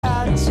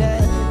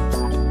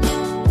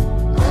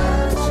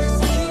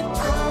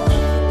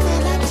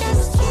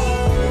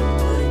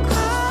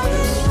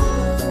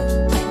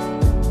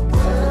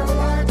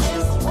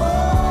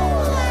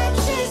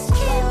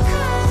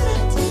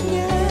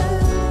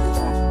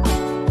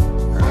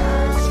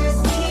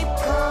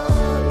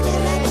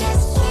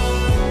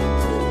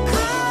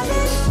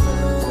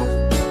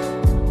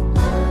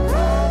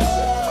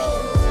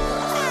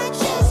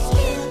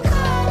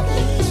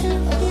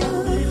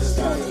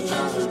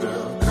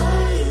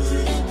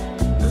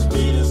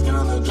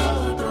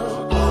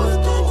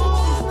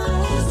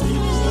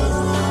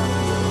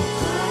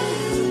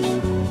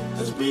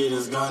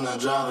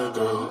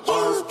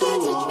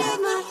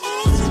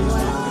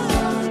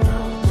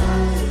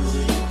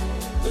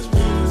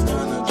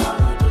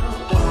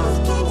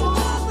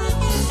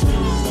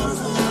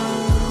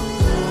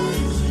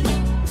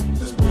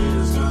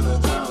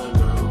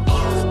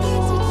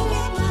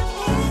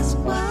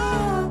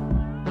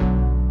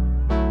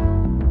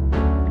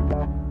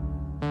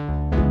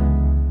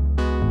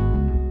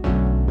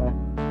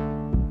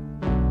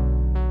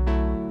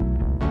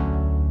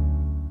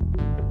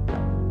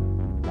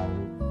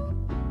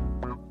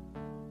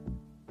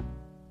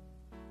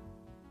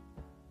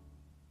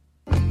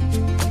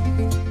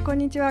こん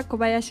にちは、小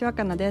林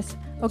若菜です。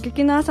お聞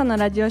きの朝の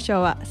ラジオショー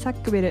はサッ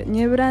クビル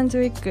ニューブランズ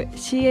ウィック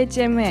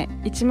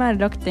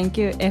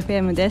CHMA106.9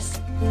 FM で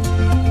す。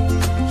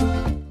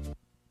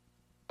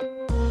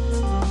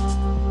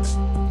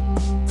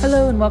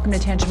Hello and welcome to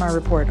Tantramar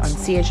Report on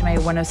CHMA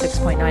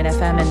 106.9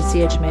 FM and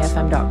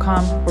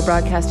CHMAFM.com. We're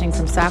broadcasting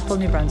from Sackville,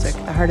 New Brunswick,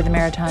 the heart of the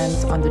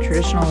Maritimes, on the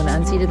traditional and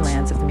unceded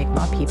lands of the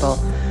Mi'kmaq people.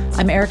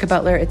 I'm Erica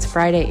Butler. It's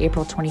Friday,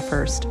 April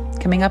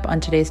 21st. Coming up on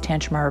today's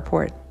Tantramar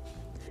Report.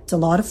 It's a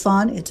lot of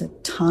fun. It's a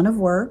ton of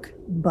work,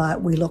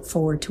 but we look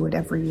forward to it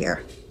every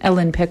year.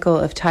 Ellen Pickle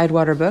of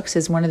Tidewater Books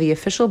is one of the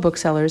official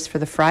booksellers for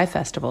the Frye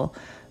Festival,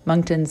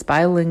 Moncton's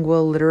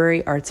bilingual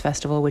literary arts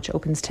festival, which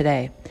opens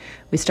today.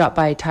 We stopped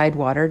by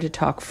Tidewater to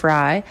talk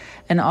Frye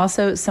and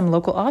also some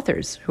local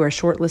authors who are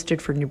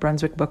shortlisted for New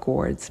Brunswick Book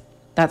Awards.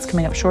 That's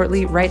coming up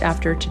shortly, right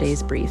after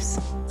today's briefs.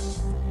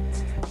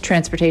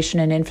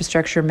 Transportation and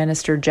Infrastructure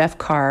Minister Jeff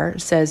Carr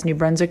says New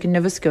Brunswick and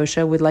Nova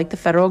Scotia would like the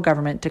federal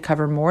government to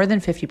cover more than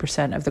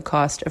 50% of the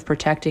cost of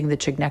protecting the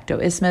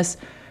Chignecto Isthmus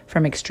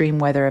from extreme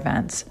weather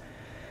events.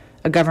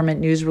 A government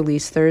news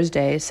release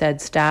Thursday said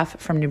staff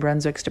from New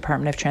Brunswick's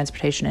Department of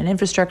Transportation and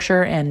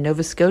Infrastructure and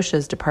Nova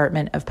Scotia's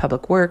Department of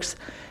Public Works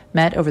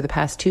met over the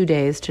past 2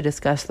 days to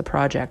discuss the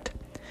project.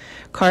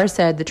 Carr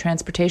said the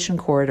transportation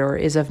corridor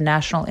is of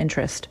national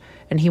interest,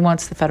 and he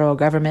wants the federal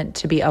government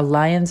to be a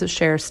lion's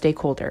share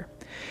stakeholder.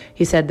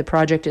 He said the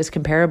project is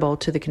comparable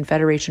to the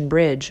Confederation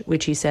Bridge,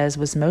 which he says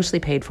was mostly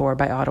paid for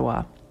by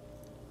Ottawa.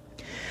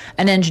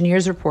 An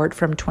engineer's report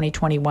from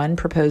 2021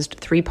 proposed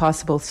 3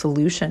 possible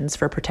solutions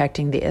for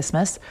protecting the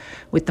isthmus,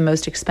 with the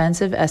most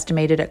expensive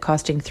estimated at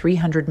costing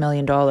 $300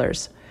 million.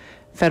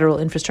 Federal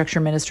Infrastructure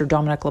Minister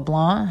Dominic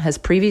LeBlanc has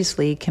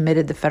previously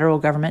committed the federal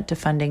government to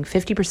funding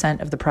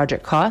 50% of the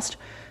project cost,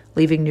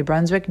 leaving New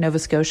Brunswick, Nova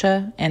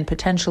Scotia, and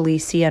potentially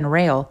CN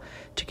Rail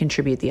to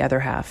contribute the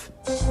other half.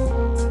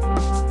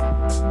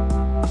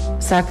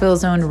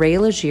 Sackville's own Ray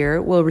Legier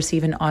will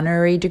receive an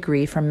honorary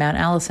degree from Mount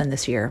Allison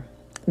this year.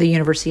 The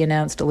university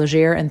announced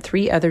Legier and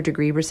 3 other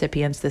degree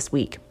recipients this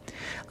week.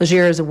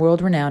 Legier is a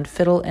world-renowned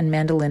fiddle and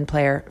mandolin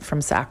player from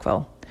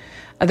Sackville.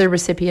 Other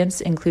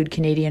recipients include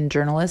Canadian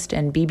journalist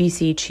and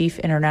BBC Chief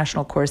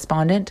International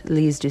Correspondent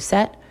Lise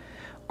Doucette,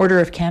 Order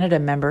of Canada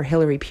member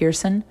Hilary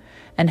Pearson,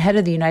 and head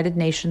of the United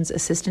Nations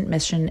Assistant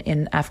Mission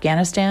in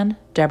Afghanistan,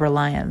 Deborah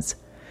Lyons.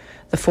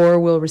 The 4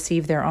 will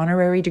receive their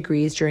honorary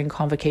degrees during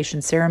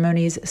convocation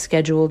ceremonies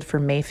scheduled for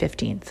May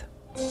 15th.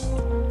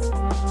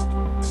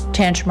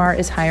 Tantramar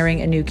is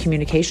hiring a new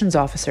communications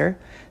officer.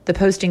 The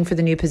posting for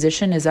the new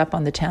position is up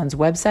on the town's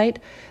website,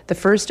 the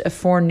first of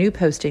 4 new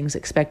postings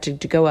expected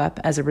to go up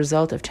as a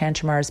result of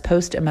Tantramar's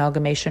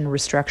post-amalgamation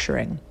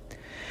restructuring.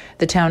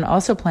 The town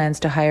also plans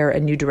to hire a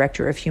new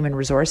director of human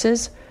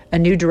resources, a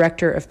new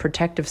director of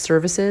protective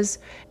services,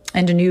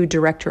 and a new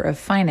director of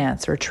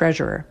finance or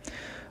treasurer.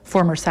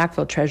 Former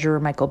Sackville Treasurer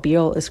Michael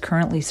Beale is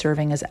currently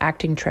serving as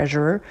acting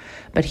treasurer,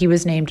 but he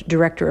was named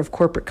Director of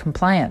Corporate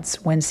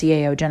Compliance when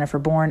CAO Jennifer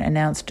Bourne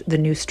announced the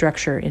new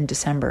structure in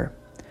December.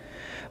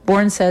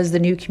 Bourne says the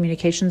new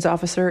communications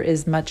officer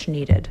is much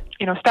needed.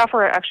 Staff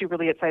are actually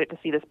really excited to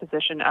see this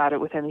position added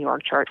within the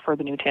org chart for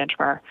the new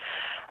Tantramar.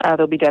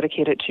 They'll be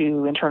dedicated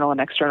to internal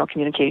and external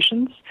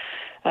communications.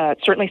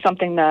 It's certainly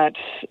something that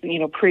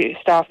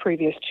staff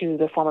previous to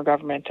the former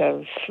government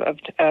of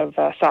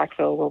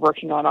Sackville were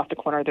working on off the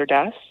corner of their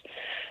desks,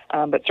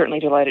 but certainly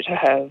delighted to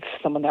have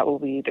someone that will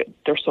be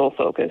their sole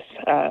focus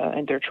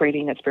and their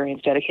trading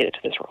experience dedicated to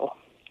this role.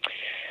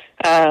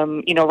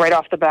 Right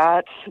off the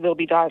bat, they'll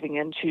be diving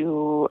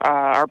into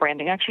our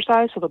branding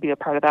exercise, so they'll be a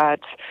part of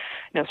that.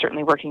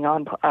 Certainly working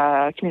on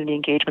community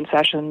engagement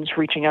sessions,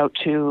 reaching out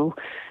to,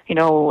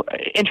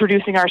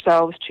 introducing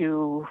ourselves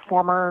to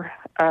former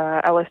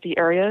LSD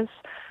areas,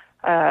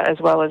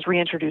 as well as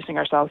reintroducing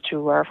ourselves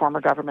to our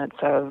former governments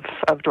of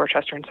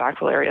Dorchester and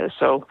Sackville areas.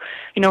 So,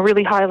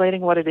 really highlighting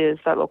what it is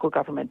that local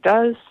government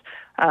does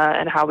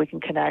and how we can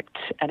connect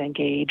and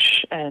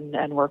engage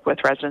and work with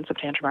residents of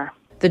Tantramar.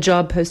 The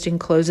job posting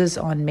closes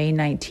on May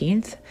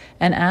 19th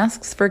and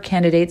asks for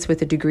candidates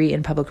with a degree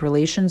in public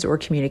relations or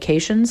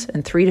communications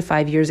and 3 to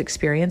 5 years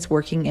experience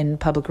working in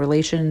public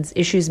relations,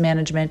 issues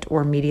management,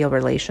 or media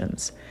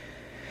relations.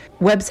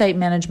 Website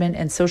management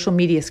and social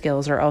media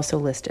skills are also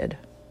listed.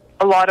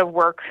 A lot of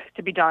work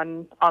to be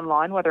done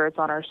online, whether it's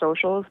on our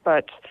socials,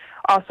 but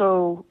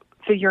also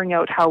figuring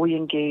out how we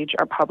engage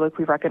our public.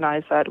 We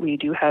recognize that we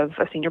do have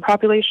a senior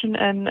population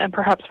and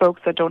perhaps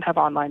folks that don't have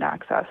online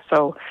access.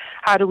 So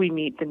how do we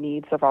meet the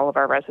needs of all of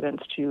our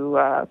residents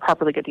to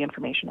properly get the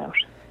information out?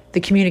 The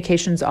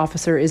communications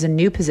officer is a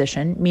new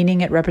position,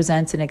 meaning it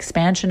represents an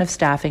expansion of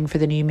staffing for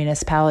the new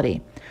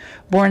municipality.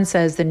 Bourne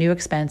says the new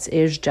expense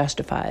is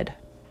justified.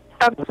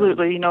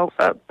 Absolutely.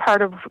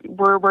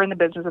 We're in the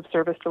business of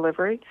service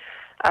delivery,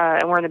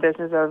 and we're in the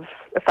business of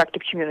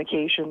effective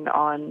communication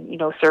on,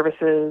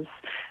 services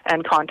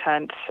and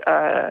content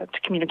to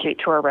communicate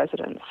to our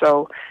residents.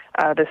 So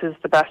this is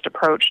the best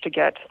approach to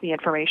get the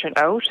information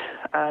out,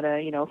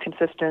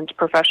 consistent,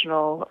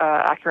 professional,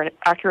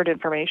 accurate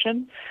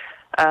information.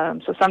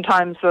 So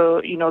sometimes,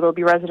 there'll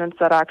be residents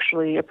that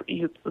actually,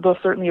 they'll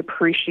certainly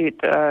appreciate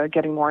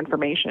getting more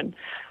information,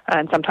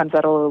 and sometimes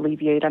that'll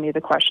alleviate any of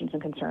the questions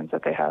and concerns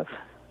that they have.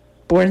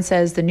 Bourne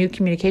says the new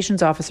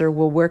communications officer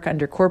will work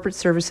under Corporate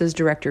Services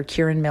Director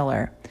Kieran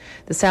Miller.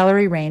 The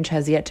salary range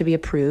has yet to be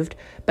approved,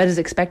 but is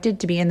expected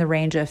to be in the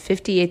range of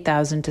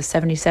 $58,000 to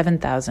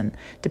 $77,000,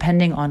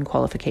 depending on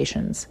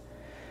qualifications.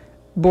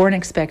 Bourne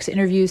expects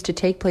interviews to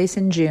take place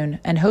in June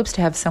and hopes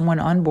to have someone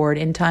on board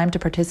in time to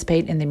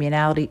participate in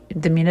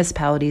the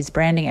municipality's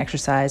branding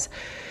exercise,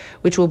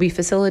 which will be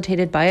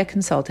facilitated by a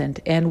consultant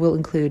and will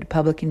include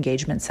public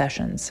engagement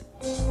sessions.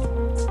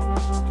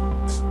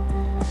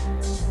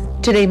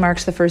 Today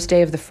marks the first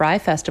day of the Frye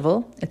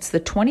Festival. It's the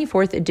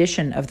 24th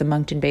edition of the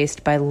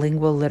Moncton-based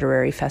bilingual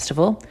literary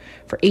festival.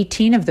 For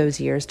 18 of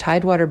those years,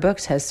 Tidewater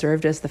Books has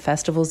served as the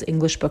festival's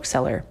English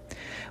bookseller.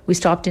 We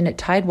stopped in at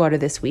Tidewater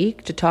this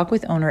week to talk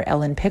with owner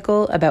Ellen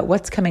Pickle about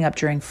what's coming up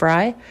during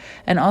Frye,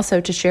 and also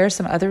to share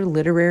some other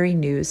literary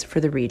news for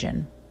the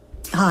region.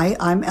 Hi,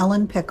 I'm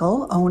Ellen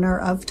Pickle, owner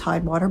of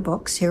Tidewater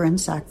Books here in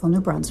Sackville,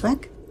 New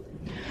Brunswick.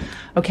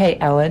 Okay,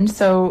 Ellen,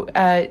 so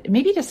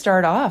maybe to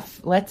start off,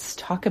 let's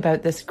talk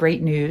about this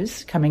great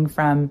news coming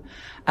from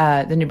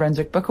the New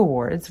Brunswick Book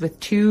Awards with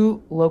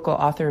two local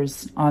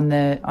authors on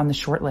the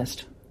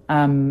shortlist.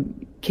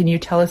 Can you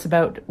tell us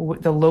about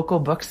the local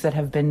books that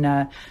have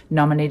been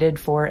nominated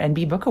for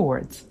NB Book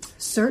Awards?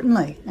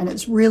 Certainly, and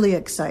it's really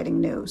exciting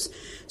news.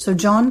 So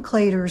John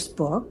Claytor's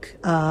book,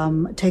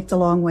 Take the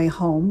Long Way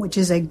Home, which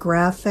is a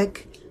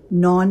graphic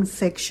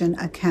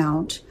nonfiction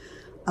account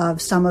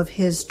of some of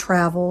his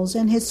travels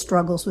and his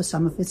struggles with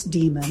some of his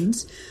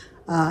demons,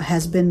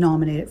 has been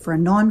nominated for a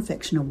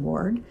nonfiction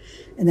award.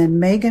 And then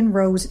Megan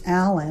Rose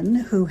Allen,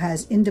 who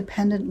has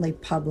independently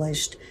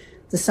published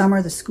The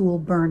Summer the School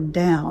Burned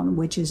Down,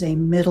 which is a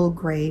middle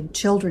grade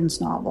children's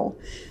novel.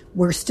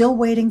 We're still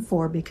waiting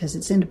for, because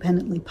it's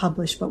independently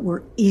published, but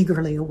we're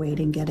eagerly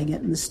awaiting getting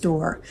it in the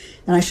store.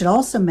 And I should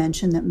also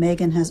mention that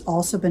Megan has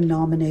also been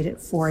nominated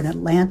for an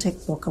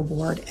Atlantic Book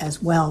Award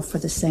as well for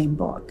the same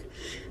book.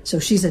 So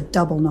she's a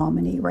double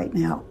nominee right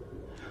now.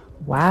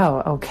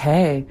 Wow.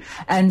 Okay.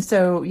 And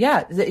so,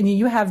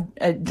 you have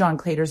John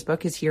Claytor's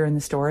book is here in the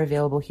store,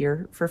 available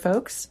here for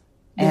folks.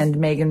 Yes. And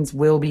Megan's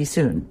will be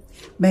soon.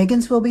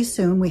 Megan's will be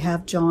soon. We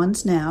have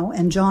John's now.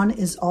 And John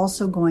is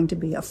also going to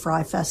be a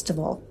Frye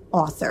Festival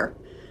author.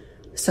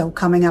 So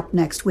coming up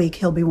next week,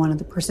 he'll be one of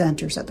the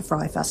presenters at the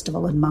Frye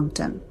Festival in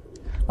Moncton.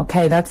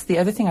 Okay, that's the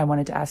other thing I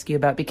wanted to ask you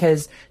about,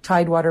 because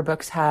Tidewater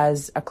Books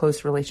has a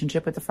close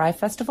relationship with the Frye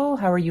Festival.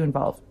 How are you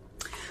involved?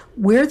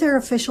 We're their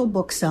official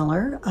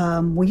bookseller.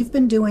 We've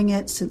been doing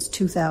it since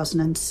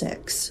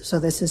 2006. So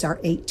this is our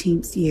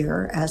 18th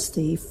year as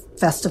the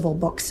festival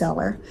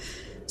bookseller.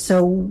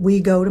 So we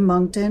go to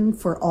Moncton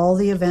for all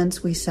the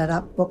events. We set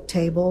up book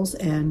tables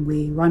and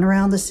we run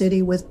around the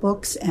city with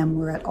books, and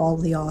we're at all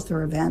the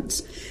author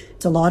events.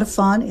 It's a lot of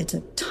fun. It's a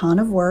ton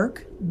of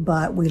work,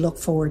 but we look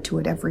forward to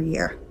it every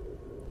year.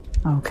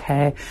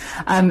 Okay.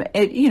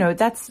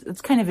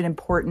 That's kind of an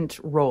important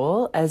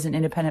role as an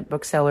independent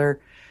bookseller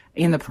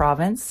in the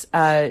province.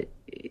 Are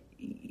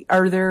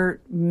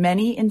there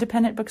many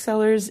independent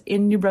booksellers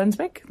in New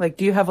Brunswick? Like,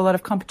 do you have a lot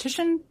of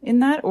competition in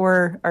that,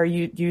 or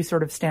do you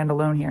sort of stand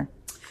alone here?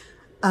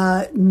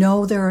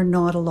 No, there are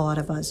not a lot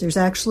of us. There's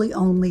actually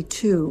only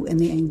two in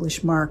the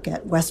English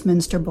market,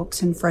 Westminster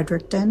Books in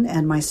Fredericton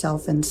and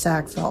myself in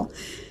Sackville.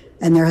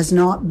 And there has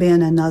not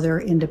been another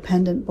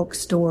independent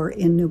bookstore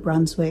in New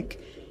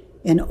Brunswick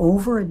in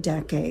over a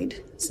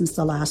decade since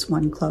the last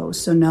one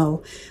closed. So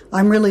no,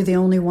 I'm really the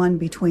only one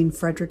between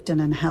Fredericton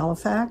and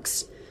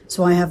Halifax.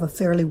 So I have a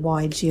fairly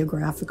wide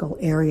geographical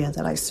area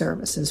that I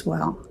service as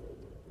well.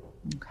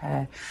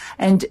 Okay.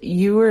 And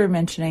you were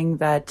mentioning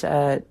that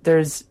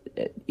there's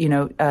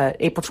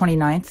April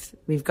 29th,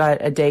 we've got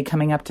a day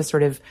coming up to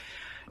sort of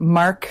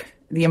mark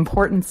the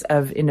importance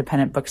of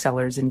independent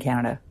booksellers in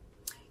Canada.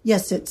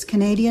 Yes, it's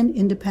Canadian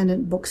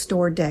Independent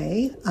Bookstore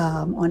Day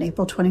on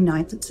April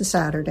 29th. It's a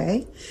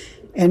Saturday.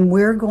 And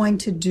we're going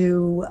to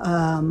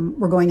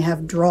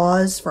have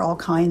draws for all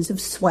kinds of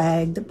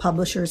swag that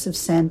publishers have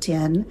sent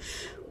in.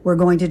 We're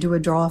going to do a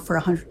draw for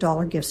a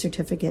 $100 gift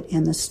certificate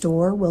in the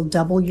store. We'll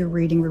double your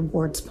reading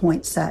rewards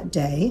points that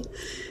day.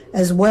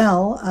 As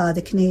well,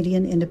 the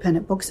Canadian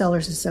Independent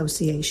Booksellers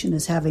Association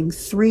is having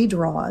 3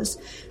 draws.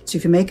 So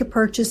if you make a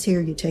purchase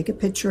here, you take a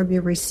picture of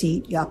your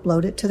receipt, you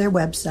upload it to their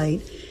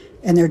website,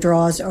 and their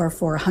draws are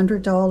for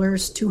 $100,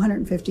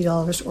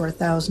 $250, or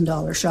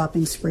 $1,000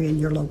 shopping spree in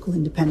your local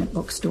independent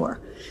bookstore.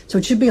 So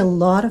it should be a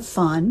lot of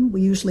fun.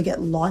 We usually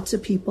get lots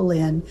of people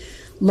in.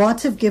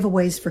 Lots of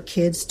giveaways for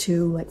kids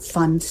too, like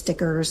fun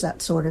stickers,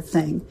 that sort of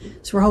thing.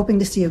 So we're hoping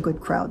to see a good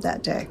crowd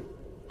that day.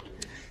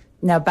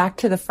 Now back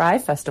to the Frye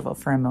Festival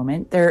for a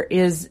moment. There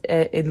is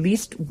at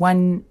least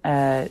one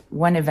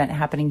event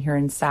happening here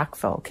in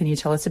Sackville. Can you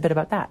tell us a bit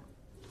about that?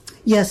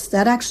 Yes,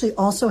 that actually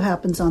also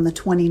happens on the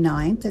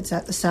 29th. It's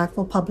at the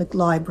Sackville Public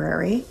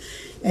Library,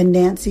 and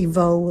Nancy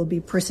Vo will be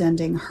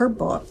presenting her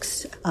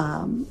books.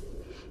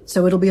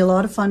 So it'll be a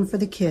lot of fun for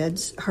the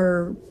kids.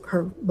 Her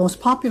most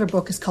popular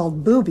book is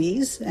called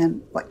Boobies,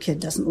 and what kid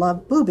doesn't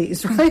love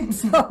boobies, right?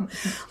 So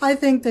I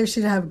think they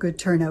should have a good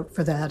turnout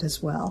for that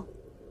as well.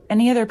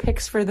 Any other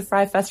picks for the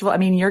Frye Festival? I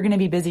mean, you're going to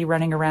be busy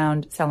running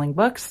around selling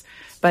books,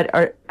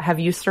 but have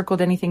you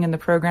circled anything in the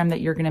program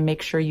that you're going to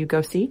make sure you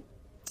go see?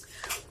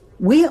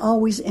 We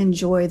always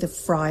enjoy the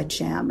Frye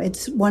Jam.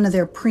 It's one of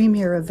their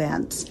premier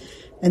events.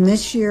 And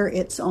this year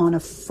it's on a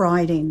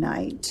Friday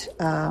night.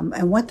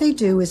 And what they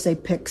do is they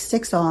pick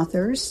 6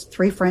 authors,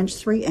 3 French,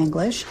 3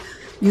 English,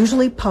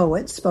 usually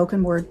poets,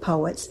 spoken word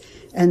poets,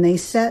 and they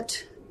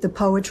set the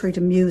poetry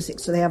to music.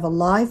 So they have a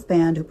live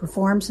band who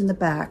performs in the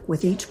back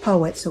with each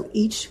poet. So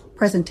each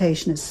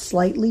presentation is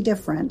slightly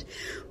different,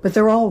 but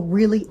they're all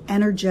really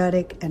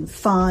energetic and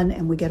fun,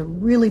 and we get a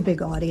really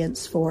big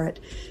audience for it.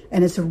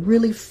 And it's a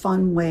really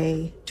fun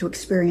way to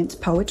experience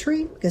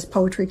poetry, because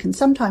poetry can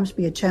sometimes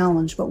be a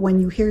challenge, but when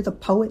you hear the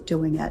poet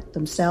doing it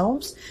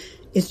themselves,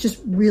 it's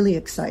just really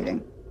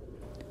exciting.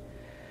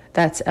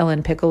 That's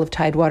Ellen Pickle of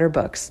Tidewater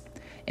Books.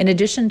 In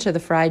addition to the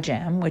Frye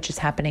Jam, which is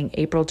happening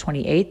April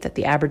 28th at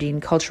the Aberdeen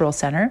Cultural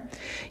Centre,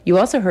 you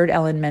also heard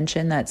Ellen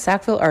mention that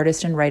Sackville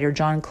artist and writer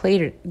John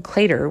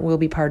Clater will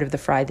be part of the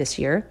Frye this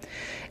year.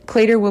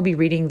 Clater will be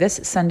reading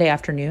this Sunday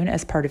afternoon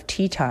as part of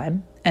Tea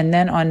Time, and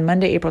then on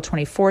Monday, April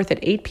 24th at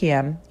 8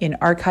 p.m. in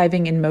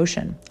Archiving in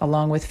Motion,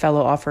 along with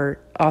fellow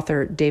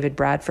author David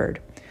Bradford.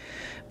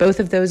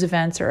 Both of those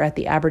events are at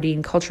the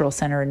Aberdeen Cultural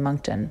Centre in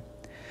Moncton.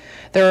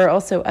 There are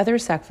also other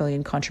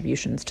Sackvillian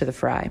contributions to the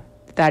Frye.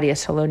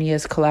 Thaddeus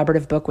Helonia's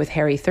collaborative book with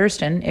Harry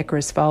Thurston,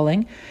 Icarus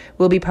Falling,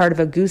 will be part of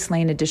a Goose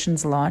Lane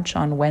Editions launch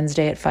on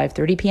Wednesday at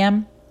 5:30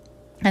 p.m.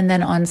 And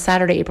then on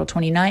Saturday, April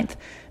 29th,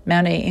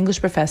 Mount A English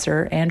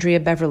professor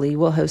Andrea Beverly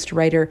will host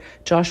writer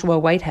Joshua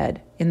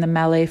Whitehead in the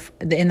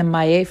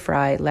Maillet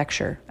Frye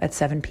lecture at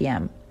 7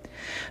 p.m.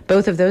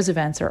 Both of those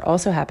events are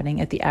also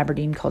happening at the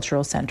Aberdeen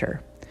Cultural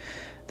Centre.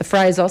 The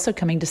Frye is also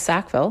coming to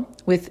Sackville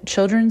with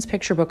children's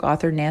picture book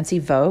author Nancy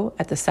Vo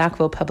at the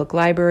Sackville Public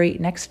Library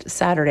next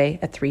Saturday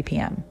at 3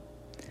 p.m.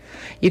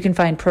 You can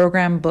find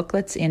program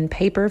booklets in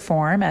paper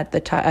form at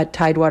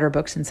Tidewater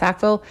Books in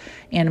Sackville,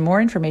 and more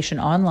information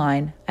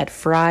online at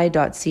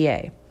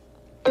frye.ca.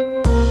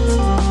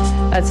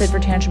 That's it for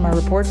Tantramar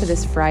Report for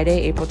this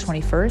Friday, April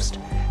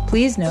 21st.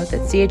 Please note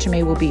that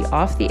CHMA will be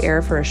off the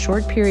air for a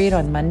short period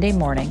on Monday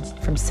morning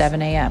from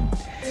 7 a.m.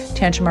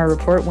 Tantramar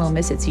Report will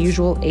miss its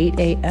usual 8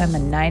 a.m.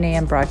 and 9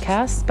 a.m.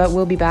 broadcasts, but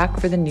we'll be back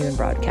for the noon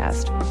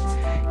broadcast.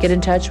 Get in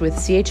touch with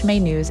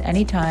CHMA News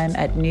anytime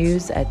at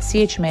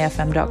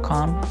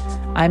news@chmafm.com.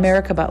 I'm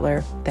Erica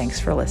Butler. Thanks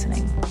for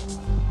listening.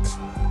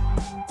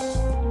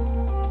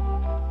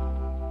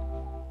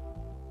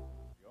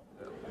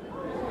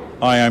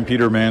 Hi, I'm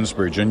Peter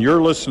Mansbridge, and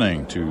you're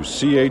listening to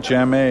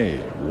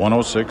CHMA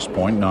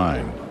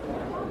 106.9.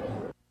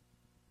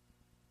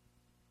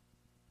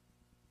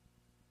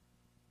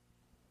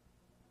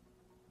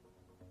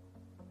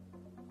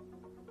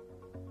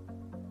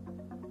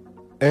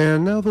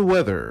 And now the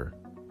weather.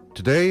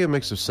 Today, a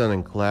mix of sun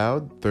and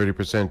cloud,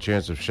 30%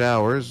 chance of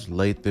showers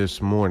late this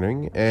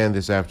morning and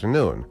this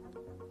afternoon.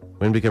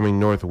 Wind becoming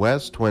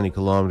northwest, 20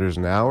 kilometers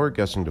an hour,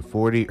 gusting to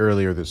 40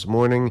 earlier this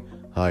morning,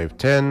 high of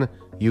 10,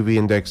 UV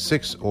index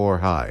 6 or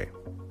high.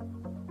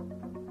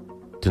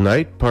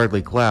 Tonight,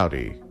 partly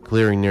cloudy,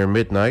 clearing near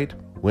midnight,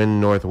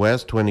 wind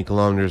northwest, 20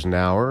 kilometers an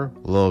hour,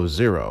 low of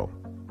 0.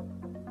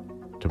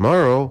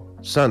 Tomorrow,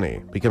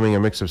 sunny, becoming a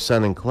mix of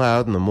sun and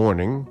cloud in the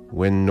morning,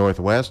 wind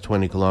northwest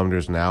 20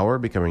 kilometers an hour,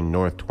 becoming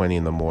north 20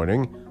 in the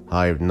morning,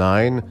 high of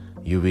 9,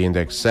 UV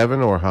index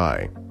 7 or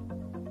high.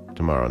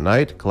 Tomorrow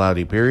night,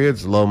 cloudy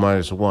periods, low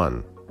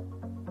 -1.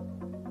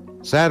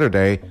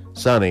 Saturday,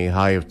 sunny,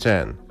 high of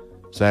 10.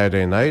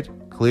 Saturday night,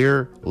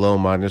 clear, low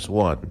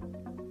 -1.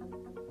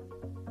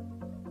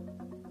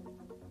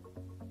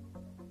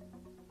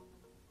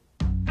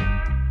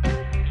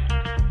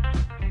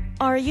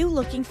 Are you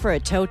looking for a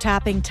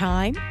toe-tapping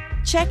time?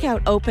 Check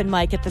out Open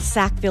Mic at the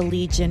Sackville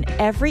Legion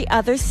every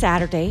other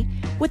Saturday,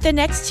 with the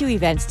next 2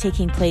 events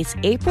taking place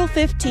April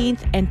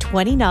 15th and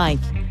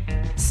 29th.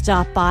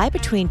 Stop by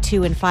between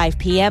 2 and 5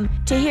 p.m.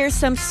 to hear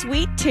some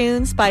sweet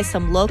tunes by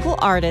some local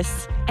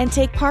artists and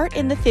take part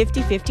in the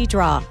 50-50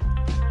 draw.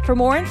 For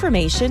more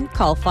information,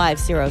 call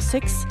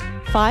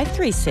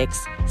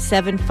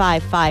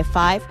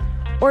 506-536-7555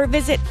 or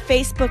visit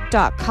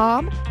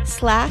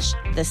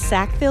facebook.com/the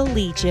Sackville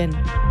Legion.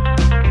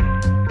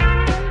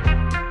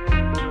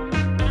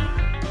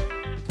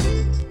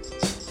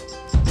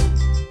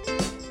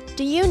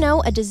 Do you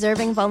know a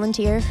deserving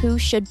volunteer who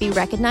should be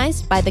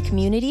recognized by the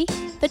community?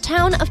 The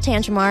town of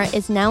Tantramar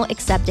is now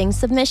accepting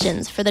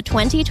submissions for the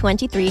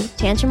 2023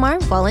 Tantramar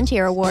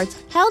Volunteer Awards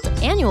held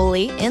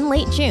annually in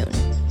late June.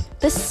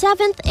 The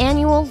 7th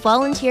annual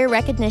Volunteer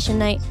Recognition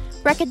Night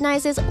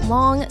recognizes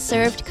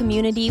long-served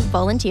community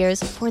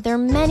volunteers for their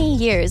many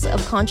years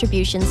of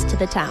contributions to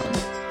the town.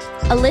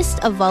 A list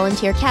of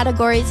volunteer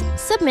categories,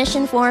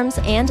 submission forms,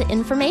 and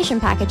information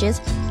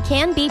packages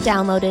can be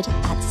downloaded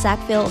at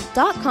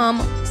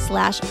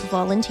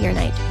sackville.com/volunteer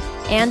night.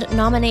 And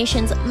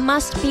nominations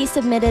must be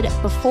submitted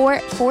before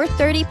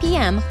 4:30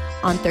 p.m.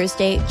 on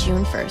Thursday,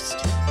 June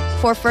 1st.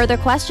 For further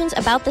questions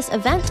about this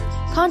event,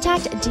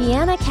 contact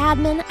Deanna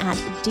Cadman at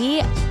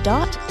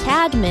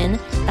d.cadman,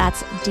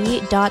 that's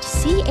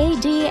d.cadman,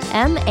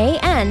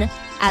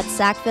 at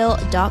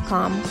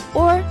sackville.com,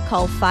 or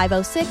call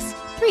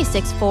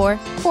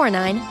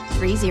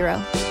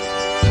 506-364-4930.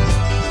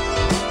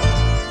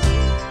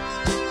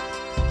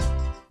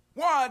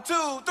 1,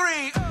 2,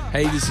 3.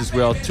 Hey, this is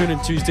Will. Tune in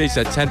Tuesdays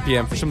at 10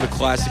 p.m. for some of the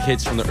classic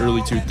hits from the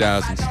early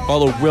 2000s.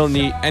 Follow Will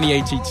Neat,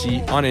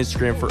 N-E-A-T-T, on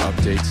Instagram for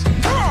updates.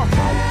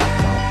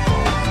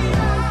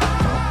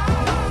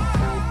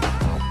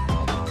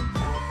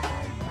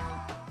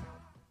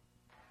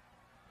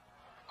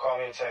 Call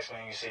me or text me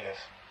when you see this.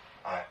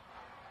 All right.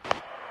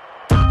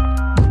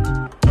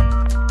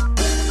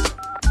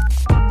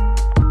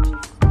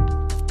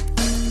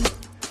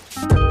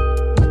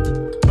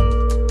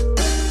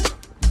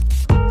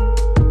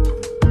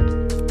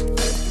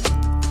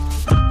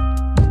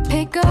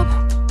 Pick up,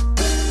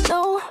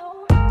 no,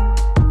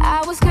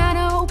 I was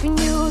kinda hoping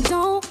you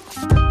don't.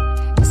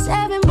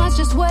 7 months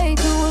just way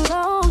too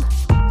long,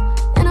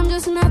 and I'm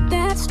just not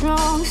that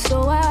strong,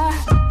 so I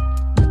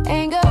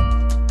hang up,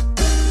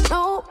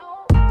 no,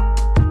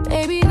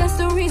 baby, that's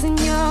the reason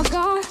you're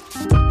gone.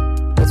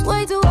 It's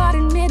way too hard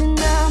admitting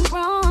I'm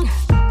wrong,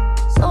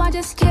 so I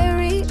just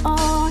carry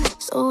on.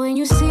 So when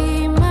you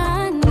see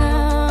my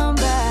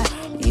number,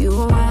 you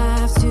won't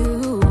have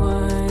to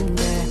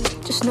wonder,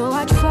 just know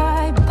I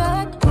tried,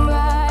 but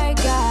pride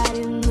got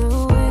in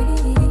the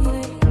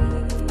way.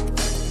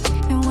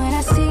 And when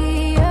I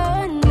see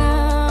your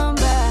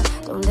number,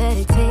 don't let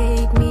it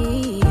take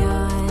me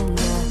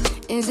under.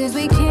 And since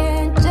we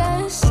can't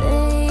just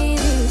say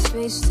this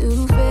face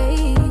to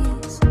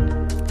face,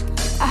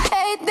 I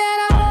hate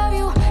that I love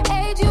you,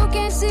 hate you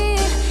can't see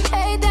it,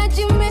 hate that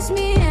you miss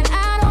me and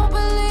I don't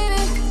believe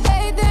it,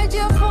 hate that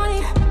you're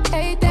funny,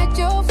 hate that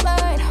you're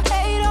fine,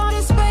 hate all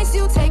the space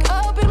you take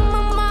up in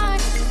my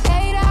mind,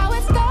 hate how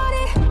it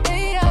started,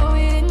 hate how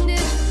it ended,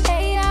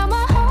 hate how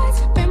my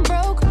heart's been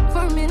broke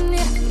for a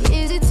minute.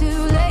 Is it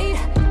too late?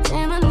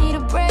 Damn, I need a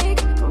break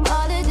from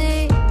all the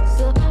days,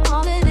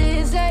 all of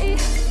this hate.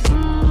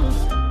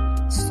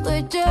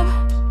 Switch up,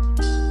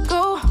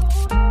 go.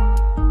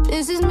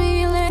 This is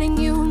me letting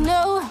you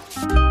know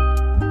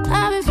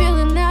I've been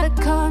feeling out of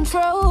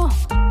control.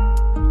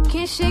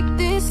 Can't shake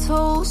this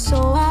hold,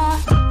 so I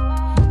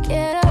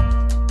get up,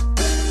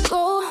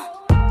 go.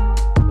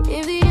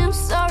 If the I'm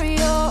sorry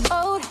you're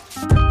old,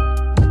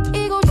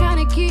 ego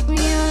trying to keep me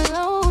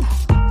alone.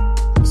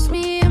 It's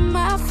me and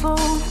my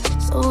phone.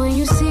 So when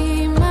you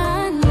see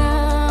my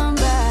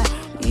number,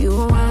 you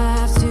won't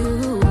have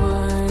to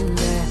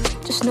wonder.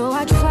 Just know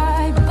I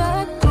tried,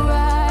 but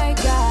pride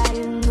got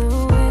in the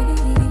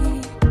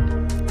way.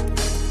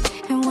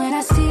 And when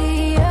I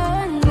see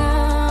your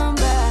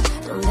number,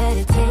 don't let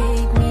it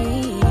take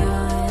me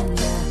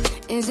under.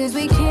 And since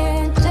we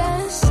can't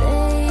just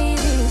say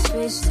this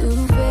face to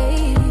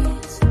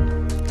face,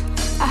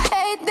 I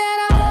hate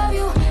that I love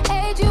you,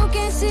 hate you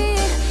can't see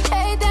it,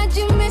 hate that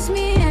you miss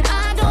me and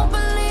I don't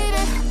believe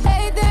it,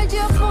 hate that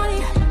you're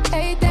funny,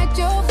 hate that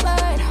you're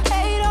fine,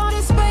 hate all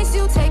the space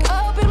you take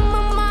up in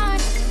my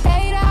mind,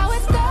 hate how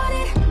it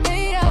started,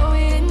 hate how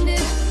it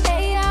ended,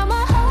 hate how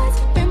my heart's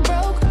been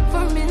broke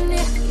for a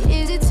minute.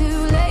 Is it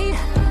too late?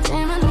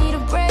 Damn, I need a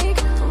break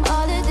from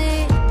all of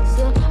this,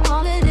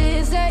 all of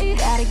this hate.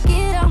 Gotta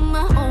get out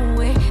my own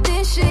way,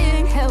 this shit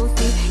ain't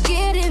healthy,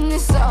 getting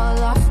this all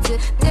off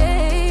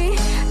today.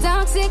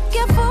 Toxic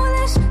and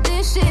foolish,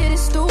 this shit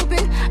is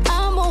stupid,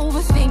 I'm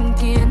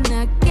overthinking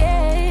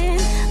again.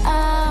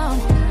 I'm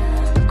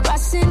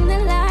crossing the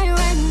line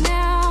right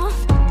now,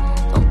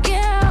 don't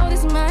care how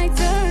this might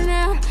turn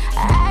out.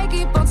 I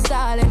keep on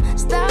stalling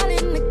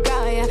the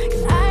guy,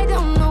 'cause I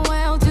don't know what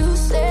else to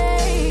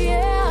say,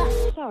 yeah.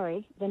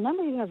 Sorry, the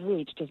number you have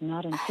reached is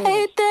not in service.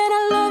 Hate that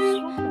I love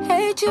you,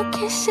 hate you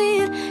can't see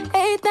it,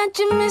 hate that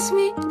you miss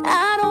me,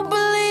 I don't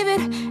believe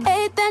it,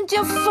 hate that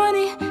you're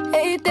funny,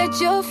 hate that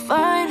you're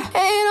fine,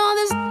 hate all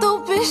this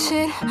stupid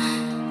shit,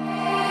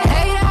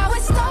 hate how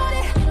it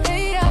started,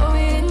 hate how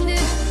it ended,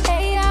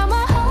 hate how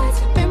my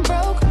heart's been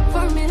broke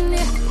for a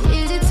minute.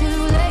 Is it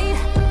too late?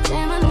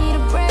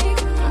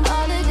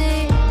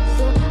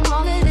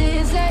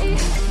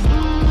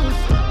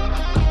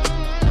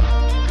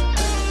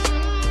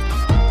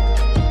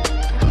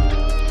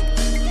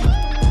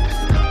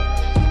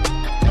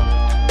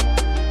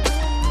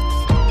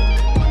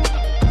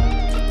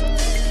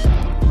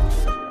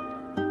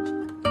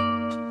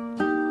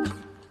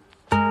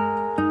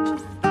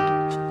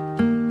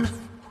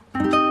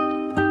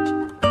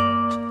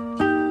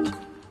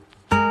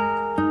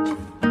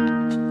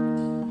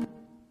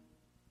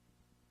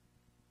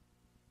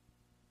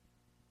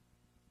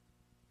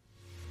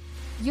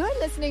 You're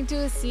listening to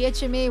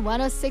CHMA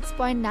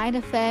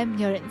 106.9 FM.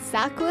 You're in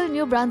Sackville,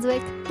 New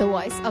Brunswick, the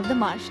voice of the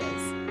marshes.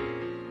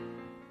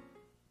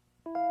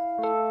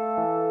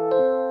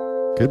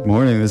 Good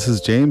morning, this is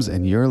James,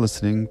 and you're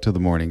listening to The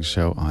Morning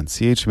Show on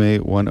CHMA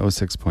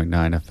 106.9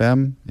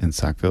 FM in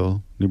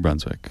Sackville, New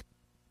Brunswick.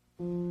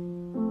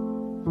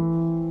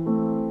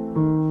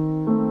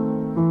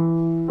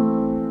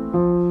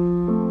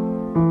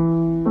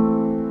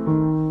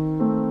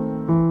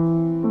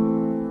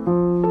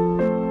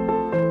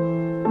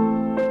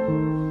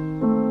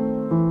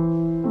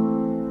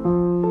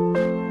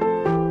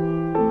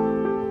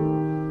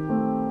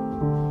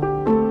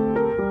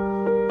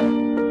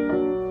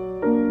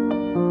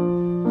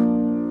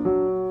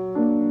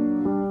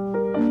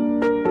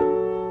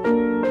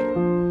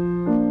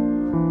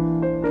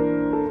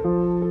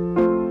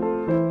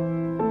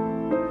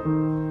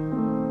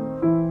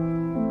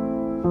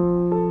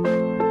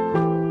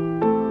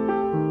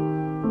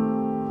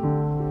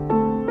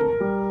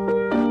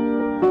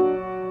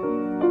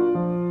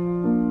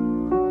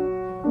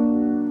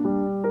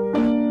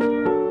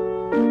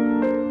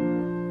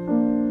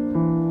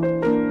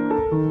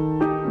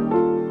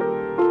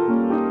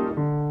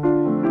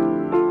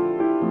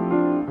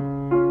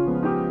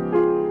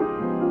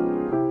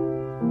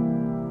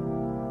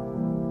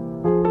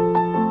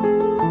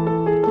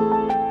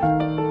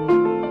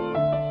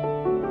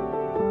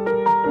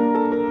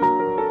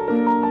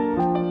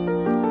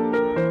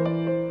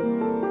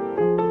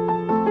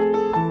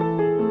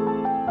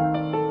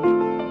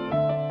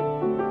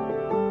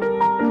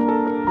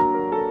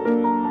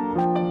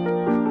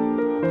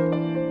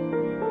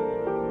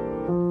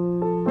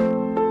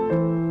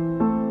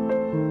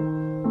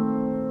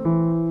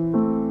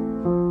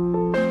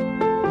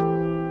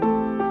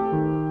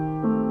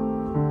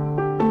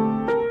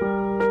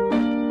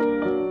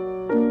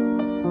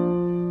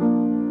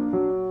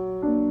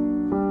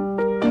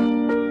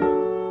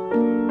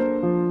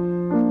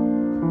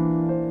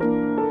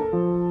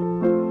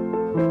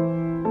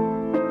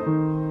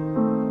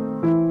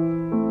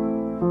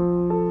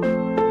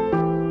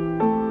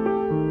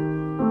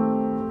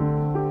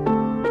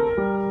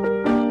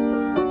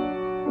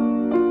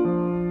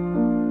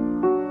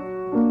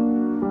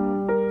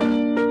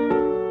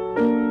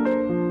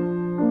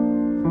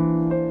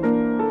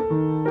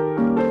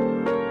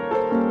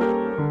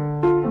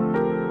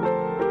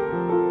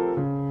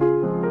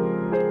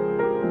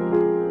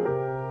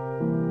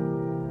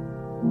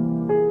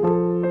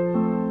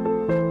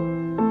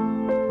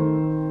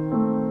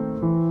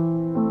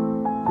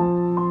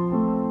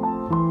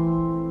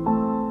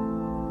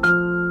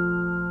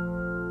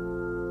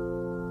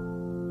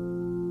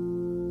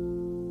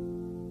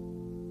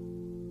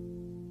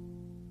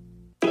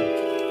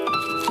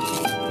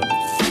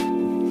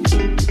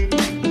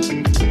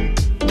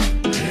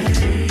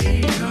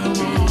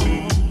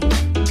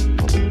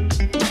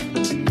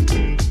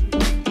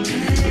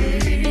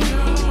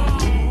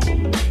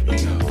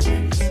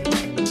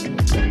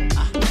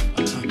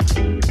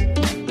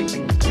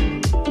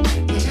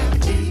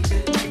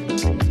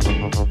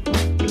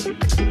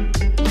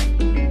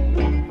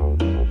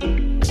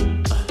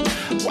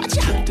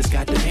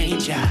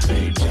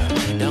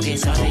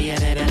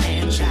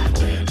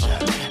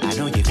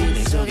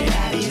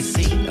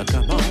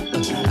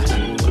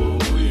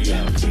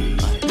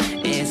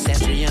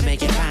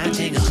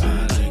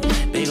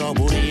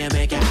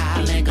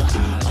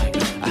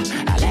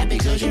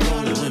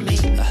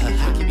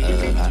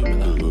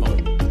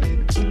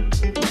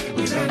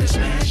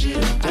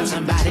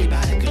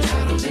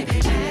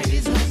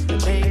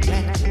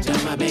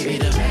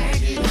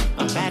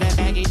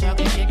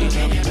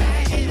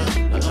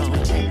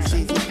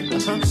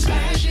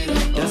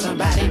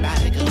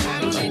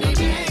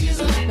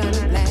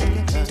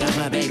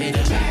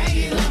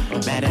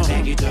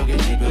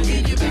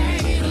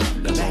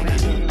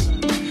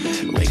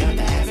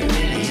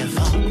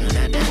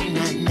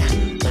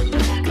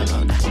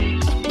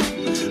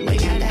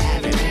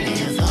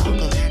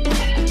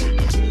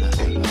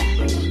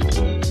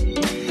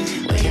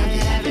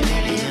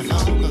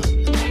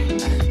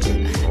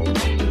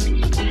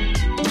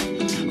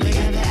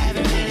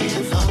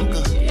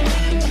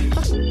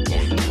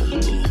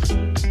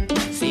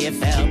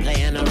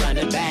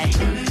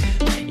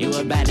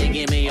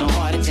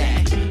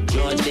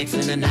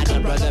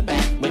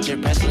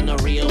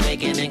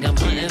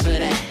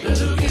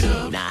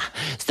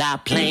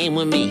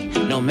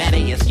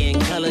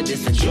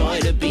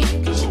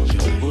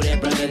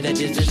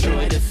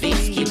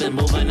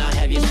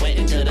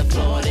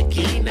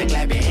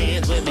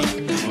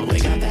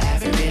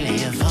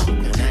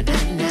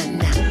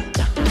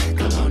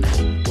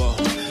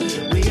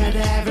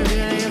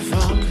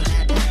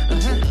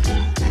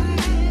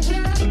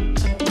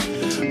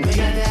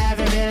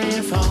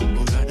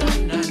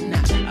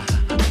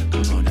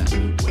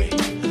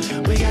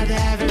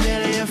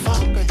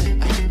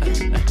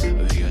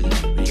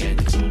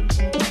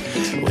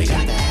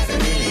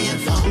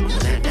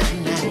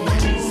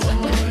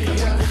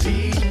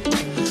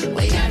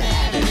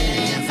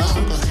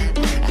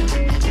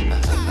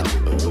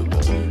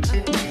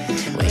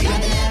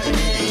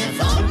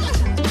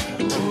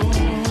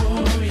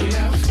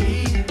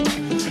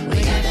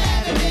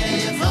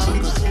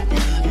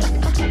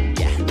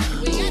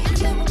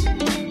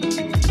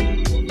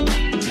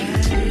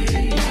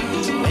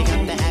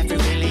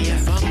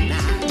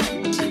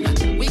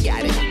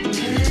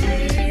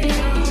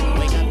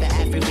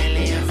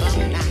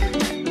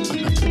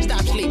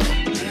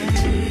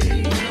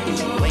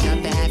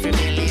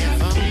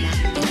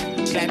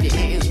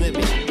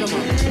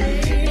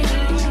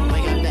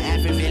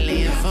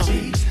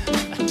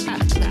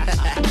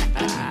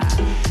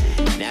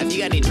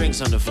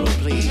 drinks on the floor,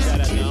 please.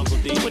 Shout out to Uncle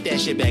D. Put that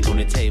shit back on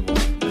the table.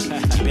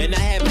 You better not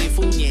have any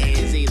food in your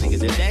hands either,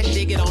 because if that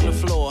shit get on the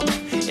floor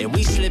and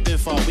we slip and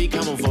fall, we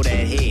coming for that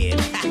head.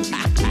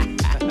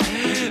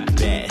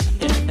 Bad.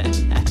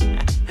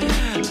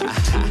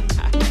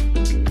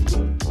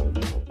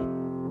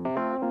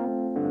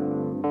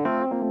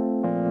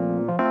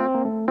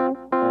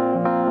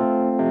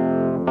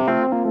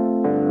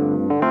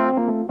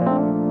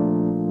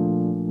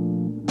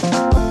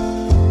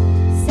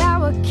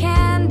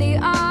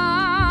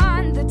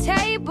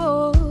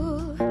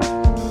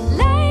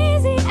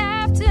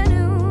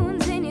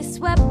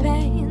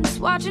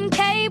 Watching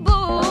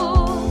cable,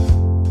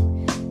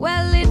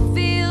 well, it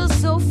feels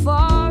so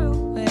far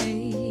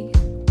away.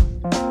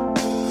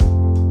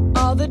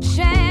 All the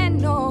change